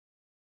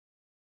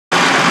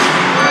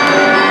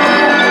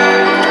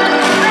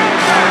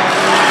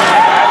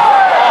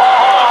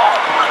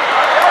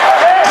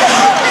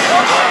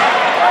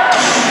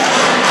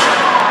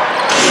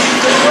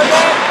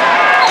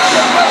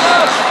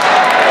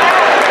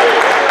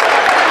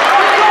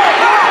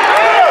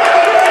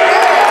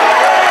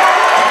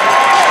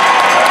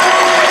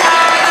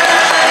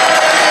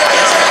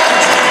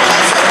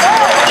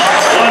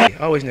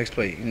always next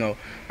play. You know,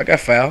 I got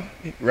foul.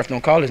 Ref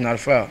don't call it, it's not a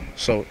foul.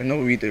 So, you know,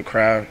 we read the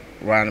crowd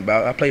riding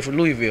about. I played for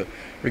Louisville.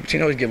 Rick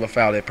Pitino always give a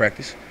foul at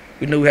practice.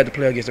 We knew we had to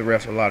play against the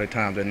refs a lot of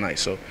times at night.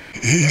 So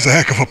he's a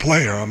heck of a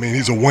player. I mean,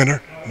 he's a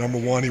winner. Number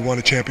one, he won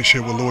a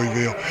championship with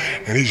Louisville,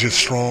 and he's just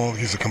strong.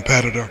 He's a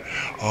competitor.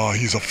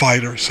 He's a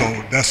fighter. So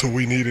that's what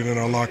we needed in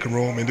our locker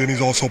room. And then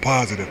he's also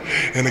positive,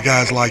 and the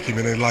guys like him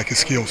and they like his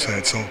skill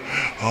set. So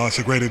it's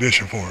a great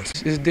addition for us.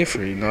 It's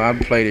different. You know, I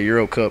played a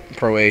Euro Cup,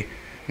 Pro A,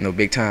 you know,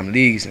 big time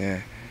leagues,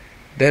 and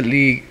that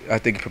league I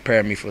think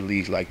prepared me for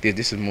leagues like this.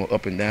 This is more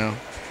up and down.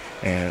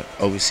 And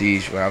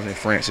overseas, when I was in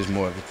France, it's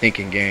more of a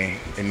thinking game.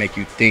 They make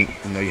you think.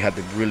 You know, you have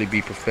to really be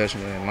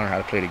professional and learn how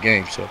to play the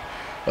game. So,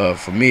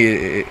 for me,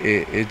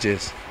 it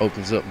just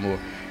opens up more,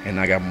 and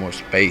I got more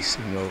space.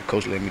 You know,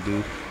 coach let me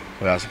do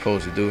what I was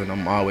supposed to do, and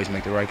I'm always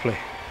make the right play.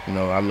 You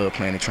know, I love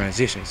playing the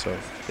transition, so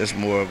that's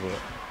more of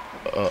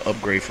a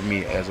upgrade for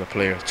me as a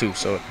player too.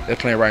 So that's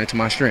playing right into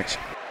my strengths.